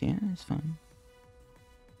guess. Yeah, it's fine.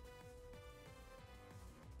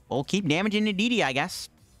 We'll keep damaging Indeedee, I guess.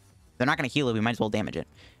 They're not going to heal it. We might as well damage it.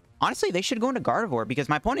 Honestly, they should go into Gardevoir because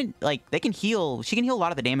my opponent, like, they can heal... She can heal a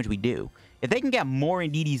lot of the damage we do. If they can get more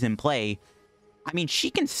Indeedees in play... I mean, she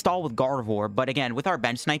can stall with Gardevoir, but again, with our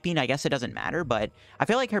bench sniping, I guess it doesn't matter, but I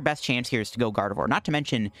feel like her best chance here is to go Gardevoir. Not to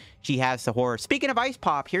mention, she has the horror. Speaking of Ice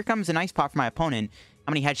Pop, here comes an Ice Pop for my opponent.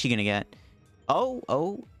 How many heads is she gonna get?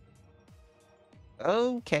 Oh.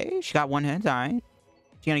 Okay, she got one head, alright.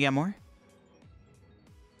 She gonna get more?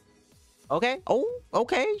 Okay,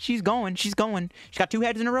 okay, she's going. She got 2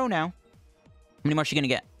 heads in a row now. How many more is she gonna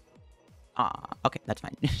get? Okay, that's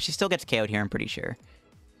fine. She still gets KO'd here, I'm pretty sure.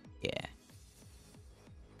 Yeah.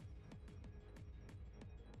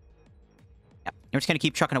 We're just going to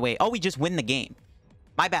keep trucking away. Oh, we just win the game.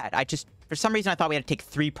 My bad. For some reason, I thought we had to take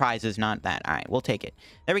 3 prizes, not that. All right, we'll take it.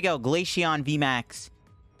 There we go. Glaceon VMAX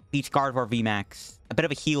beats Gardevoir VMAX. A bit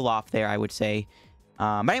of a heal off there, I would say.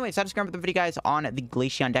 But anyways, that's just the video, guys, on the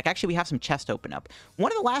Glaceon deck. Actually, we have some chests open up.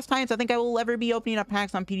 One of the last times I think I will ever be opening up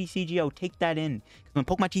packs on PTCGO. Take that in. Because when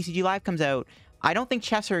Pokemon TCG Live comes out, I don't think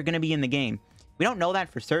chests are going to be in the game. We don't know that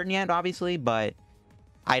for certain yet, obviously, but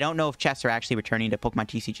I don't know if chests are actually returning to Pokemon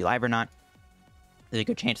TCG Live or not. There's a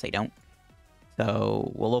good chance they don't.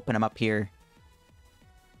 So, we'll open them up here.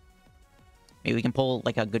 Maybe we can pull,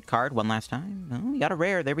 like, a good card one last time. Oh, we got a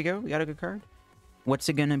rare. There we go. We got a good card. What's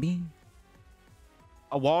it gonna be?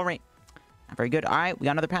 A wall ring. Not very good. All right, we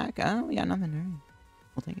got another pack. Oh, we got nothing. All right.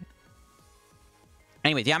 We'll take it.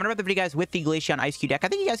 Anyways, yeah, I'm going to wrap the video, guys, with the Glaceon Eiscue deck. I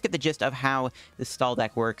think you guys get the gist of how the stall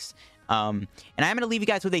deck works. And I'm going to leave you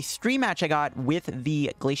guys with a stream match I got with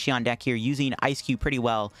the Glaceon deck here using Eiscue pretty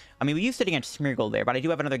well. I mean, we used it against Smeargle there, but I do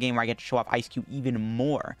have another game where I get to show off Eiscue even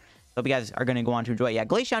more. So hope you guys are going to go on to enjoy it. Yeah,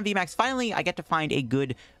 Glaceon VMAX, finally, I get to find a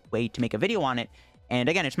good way to make a video on it. And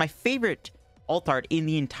again, it's my favorite alt art in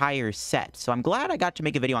the entire set. So I'm glad I got to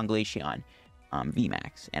make a video on Glaceon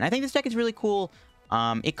VMAX. And I think this deck is really cool.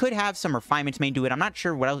 It could have some refinements made to it. I'm not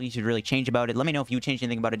sure what else you should really change about it. Let me know if you changed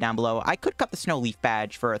anything about it down below. I could cut the Snow Leaf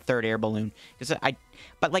Badge for a 3rd Air Balloon.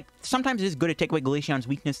 But, like, sometimes it is good to take away Glaceon's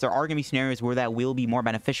weakness. There are going to be scenarios where that will be more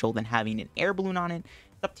beneficial than having an Air Balloon on it.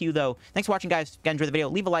 It's up to you, though. Thanks for watching, guys. If you guys enjoyed the video,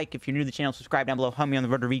 leave a like. If you're new to the channel, subscribe down below. Help me on the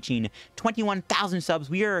road to reaching 21,000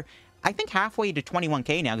 subs. We are, I think, halfway to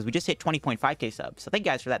 21K now because we just hit 20.5K subs. So thank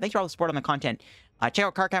you guys for that. Thanks for all the support on the content. Check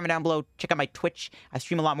out Card Camera down below. Check out my Twitch. I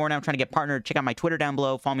stream a lot more now. I'm trying to get partnered. Check out my Twitter down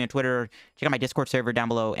below. Follow me on Twitter. Check out my Discord server down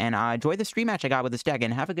below. And enjoy the stream match I got with this deck.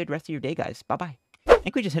 And have a good rest of your day, guys. Bye-bye. I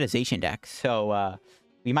think we just hit a Zacian deck. So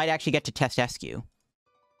we might actually get to test Eiscue.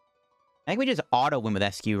 I think we just auto-win with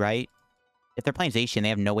Eiscue, right? If they're playing Zacian, they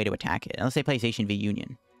have no way to attack it. Unless they play Zacian v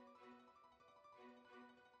Union.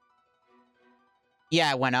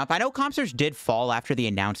 Yeah, it went up. I know Compsters did fall after the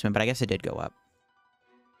announcement, but I guess it did go up.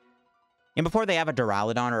 And before they have a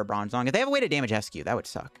Duraludon or a Bronzong, if they have a way to damage Eiscue, that would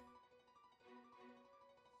suck.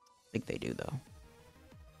 I think they do, though.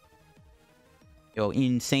 Yo,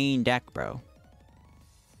 insane deck, bro.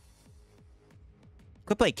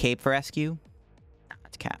 Could play Cape for Eiscue. Nah,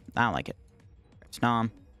 it's Cap. I don't like it.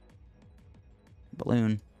 Snom.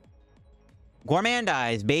 Balloon.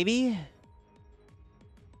 Gourmandize, baby.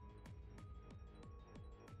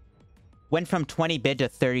 Went from 20 bid to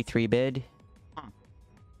 33 bid. Huh.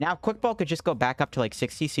 Now, Quick Ball could just go back up to like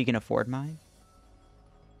 60 so you can afford mine.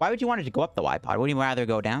 Why would you want it to go up the Y-Pod? Wouldn't you rather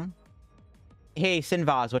go down? Hey,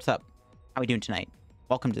 Sinvaz, what's up? How we doing tonight?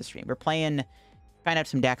 Welcome to the stream. We're trying out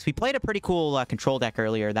some decks. We played a pretty cool control deck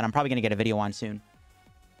earlier that I'm probably going to get a video on soon.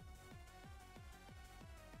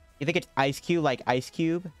 You think it's Eiscue like Ice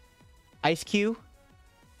Cube? Eiscue?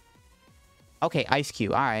 Okay,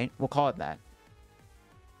 Eiscue. All right, we'll call it that.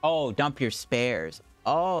 Oh, dump your spares.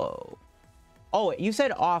 Oh. Oh, you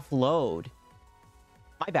said offload.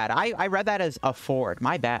 My bad. I read that as afford.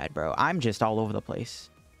 My bad, bro. I'm just all over the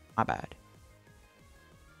place. My bad.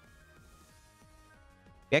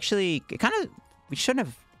 We actually kind of we should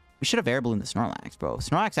have air ballooned the Snorlax, bro.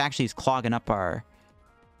 Snorlax actually is clogging up our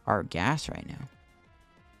gas right now.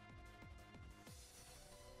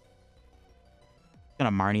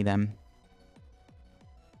 Gonna Marnie them.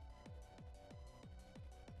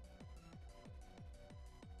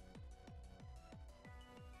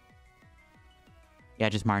 Yeah,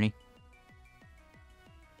 just Marnie.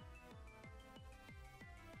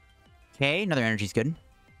 Okay, another energy's good.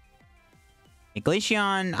 Hey,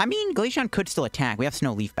 Glaceon, I mean, Glaceon could still attack. We have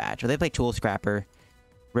Snow Leaf Badge. Or they play Tool Scrapper.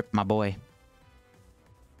 Rip my boy.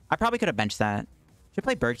 I probably could have benched that. Should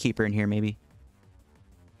play Bird Keeper in here, maybe.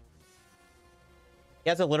 He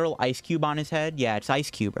has a literal ice cube on his head. Yeah, it's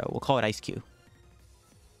Eiscue, bro. We'll call it Eiscue.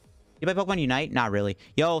 You play Pokemon Unite? Not really.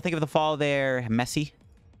 Yo, think of the fall there. Messy.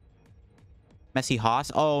 Messy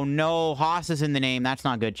Haas. Oh, no. Haas is in the name. That's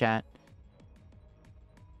not good, chat.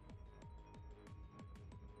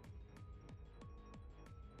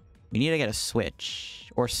 We need to get a switch.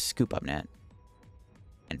 Or Scoop Up Net.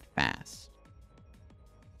 And fast.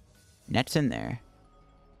 Net's in there.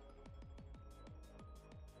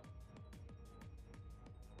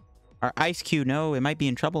 Our Eiscue, no, it might be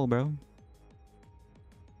in trouble, bro.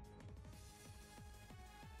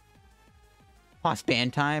 Lost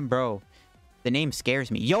band time, bro. The name scares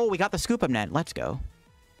me. Yo, we got the Scoop Up Net. Let's go.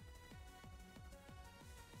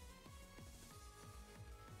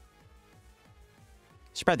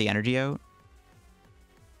 Spread the energy out.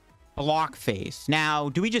 Block face. Now,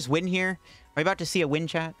 do we just win here? Are we about to see a win,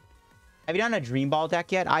 chat? Have you done a Dream Ball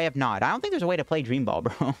deck yet? I have not. I don't think there's a way to play Dream Ball,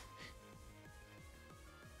 bro.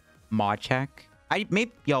 Mod check. I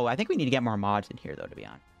think we need to get more mods in here, though, to be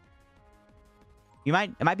honest.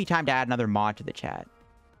 It might be time to add another mod to the chat.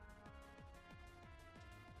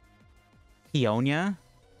 Peonia?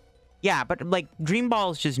 Yeah, but like Dream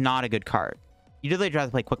Ball is just not a good card. You'd really rather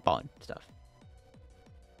play Quick Ball and stuff.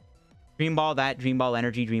 Dream Ball, Dream Ball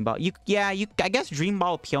Energy, Dream Ball. I guess Dream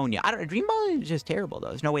Ball Peonia. Dream Ball is just terrible, though.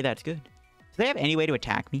 There's no way that's good. Do they have any way to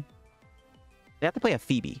attack me? They have to play a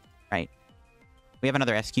Phoebe, right? We have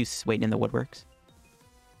another Eiscue waiting in the woodworks.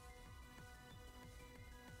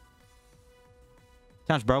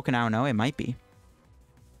 Sounds broken, I don't know. It might be.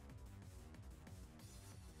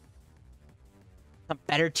 Some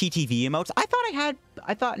better TTV emotes.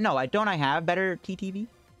 No, don't I have better TTV?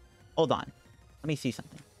 Hold on. Let me see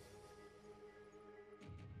something.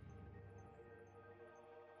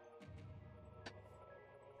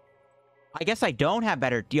 I guess I don't have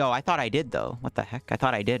better. Yo, I thought I did, though. What the heck? I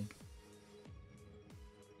thought I did.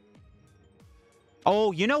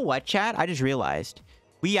 Oh, you know what, chat? I just realized.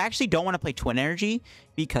 We actually don't want to play Twin Energy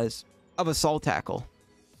because of Assault Tackle.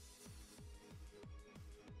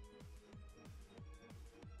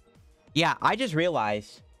 Yeah, I just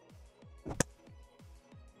realized.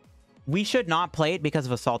 We should not play it because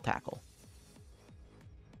of Assault Tackle.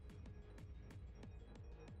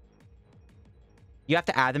 You have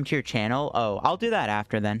to add them to your channel? Oh, I'll do that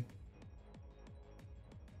after then.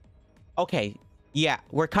 Okay, yeah,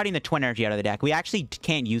 we're cutting the Twin Energy out of the deck. We actually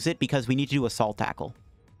can't use it because we need to do Assault Tackle.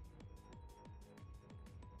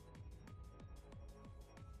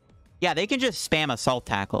 Yeah, they can just spam Assault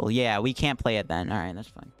Tackle. Yeah, we can't play it then. All right, that's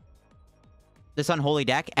fine. This unholy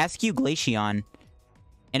deck, Eiscue Glaceon.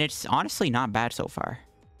 And it's honestly not bad so far.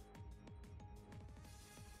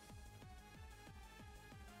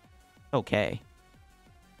 Okay.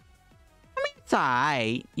 I mean, it's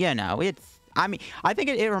alright. You know, it's... I mean, I think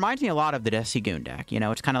it reminds me a lot of the Obstagoon deck. You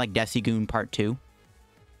know, it's kind of like Obstagoon Part 2.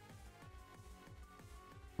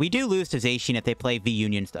 We do lose to Zacian if they play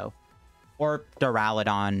V-Unions, though. Or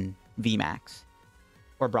Duraludon VMAX.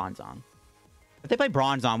 Or Bronzong. If they play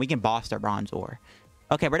Bronzong, we can boss their Bronzor.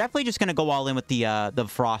 Okay, we're definitely just going to go all in with the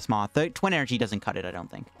Frosmoth. The Twin Energy doesn't cut it, I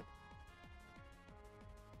don't think.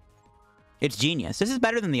 It's genius. This is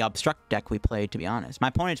better than the Obstruct deck we played, to be honest. My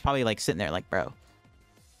opponent's probably, like, sitting there like, bro.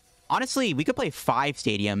 Honestly, we could play 5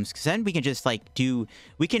 stadiums, because then we can just, like, do...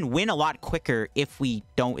 We can win a lot quicker if they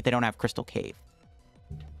don't have Crystal Cave.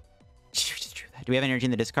 Do we have energy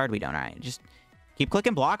in the discard? We don't. All right, just keep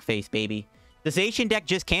clicking Block Face, baby. The Zacian deck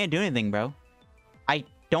just can't do anything, bro. I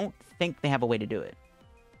don't think they have a way to do it.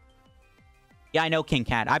 Yeah, I know King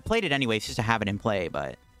Cat. I played it anyways just to have it in play,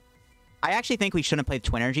 but... I actually think we shouldn't play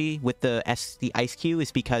Twin Energy with the Eiscue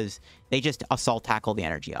is because they just Assault Tackle the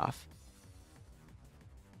energy off.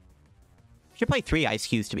 Should play 3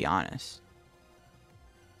 Eiscues, to be honest.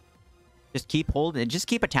 Just keep holding... Just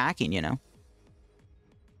keep attacking, you know?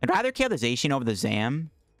 I'd rather kill the Zacian over the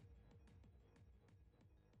Zam.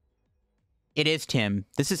 It is, Tim.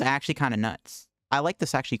 This is actually kind of nuts. I like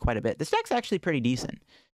this actually quite a bit. This deck's actually pretty decent.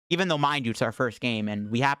 Even though, mind you, it's our first game,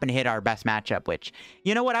 and we happen to hit our best matchup, which...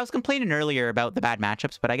 You know what? I was complaining earlier about the bad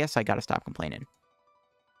matchups, but I guess I gotta stop complaining.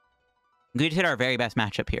 We just hit our very best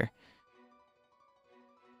matchup here.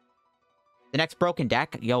 The next broken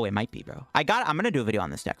deck? Yo, it might be, bro. I'm gonna do a video on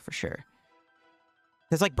this deck for sure.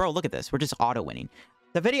 Because, like, bro, look at this. We're just auto-winning.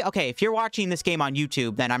 The video... Okay, if you're watching this game on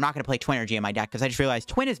YouTube, then I'm not gonna play Twin Energy in my deck, because I just realized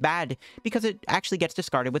Twin is bad because it actually gets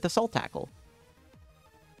discarded with Assault Tackle.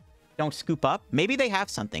 Don't scoop up. Maybe they have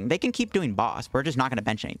something. They can keep doing boss. We're just not going to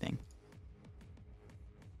bench anything.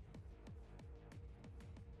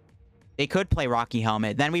 They could play Rocky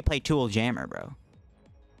Helmet. Then we play Tool Jammer, bro.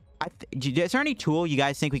 Is there any tool you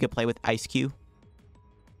guys think we could play with Eiscue? I'm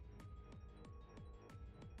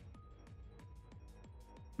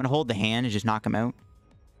going to hold the hand and just knock them out.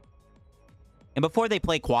 And before they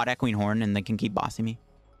play Quad Echoing Horn and they can keep bossing me.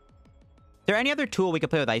 Is there any other tool we could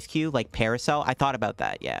play with Eiscue? Like Paracel? I thought about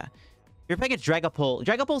that, yeah. If you're playing against Dragapult.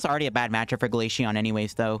 Dragapult's already a bad matchup for Glaceon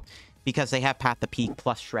anyways, though. Because they have Path to Peak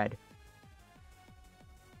plus Shred.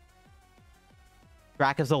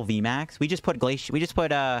 Dracozolt VMAX. We just put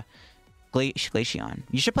Glaceon.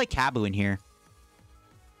 You should play Kabu in here.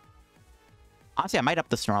 Honestly, I might up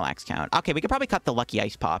the Snorlax count. Okay, we could probably cut the Lucky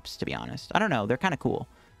Ice Pops, to be honest. I don't know. They're kind of cool.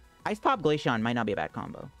 Ice Pop Glaceon might not be a bad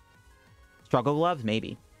combo. Struggle Gloves?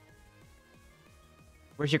 Maybe.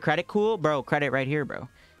 Where's your credit? Cool? Bro, credit right here, bro.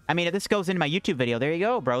 I mean, if this goes into my YouTube video, there you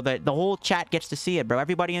go, bro. The whole chat gets to see it, bro.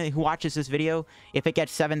 Everybody who watches this video, if it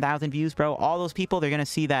gets 7,000 views, bro, all those people, they're going to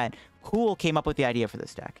see that Cool came up with the idea for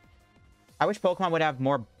this deck. I wish Pokemon would have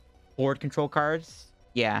more board control cards.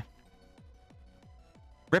 Yeah.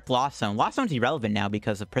 Rip Lost Zone. Lost Zone's irrelevant now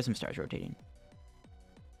because of Prism Stars rotating.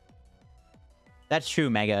 That's true,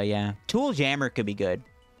 Mega, yeah. Tool Jammer could be good.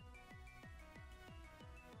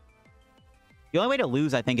 The only way to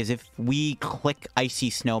lose, I think, is if we click Icy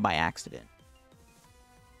Snow by accident.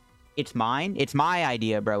 It's mine? It's my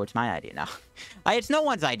idea, bro. It's my idea. No. It's no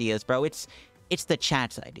one's ideas, bro. It's the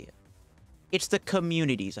chat's idea. It's the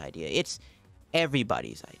community's idea. It's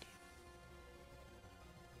everybody's idea.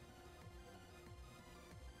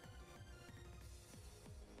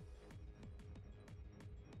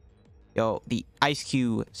 Yo, the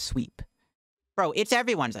Eiscue sweep. Bro, it's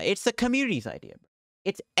everyone's idea. It's the community's idea, bro.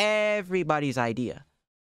 It's everybody's idea.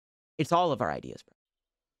 It's all of our ideas, bro.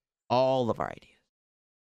 All of our ideas.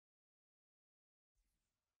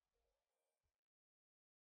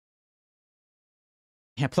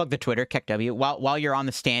 Yeah, plug the Twitter, KeckW. While you're on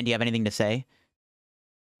the stand, do you have anything to say?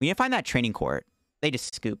 We need to find that training court. They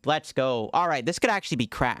just scoop. Let's go. All right, this could actually be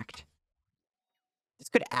cracked. This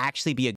could actually be a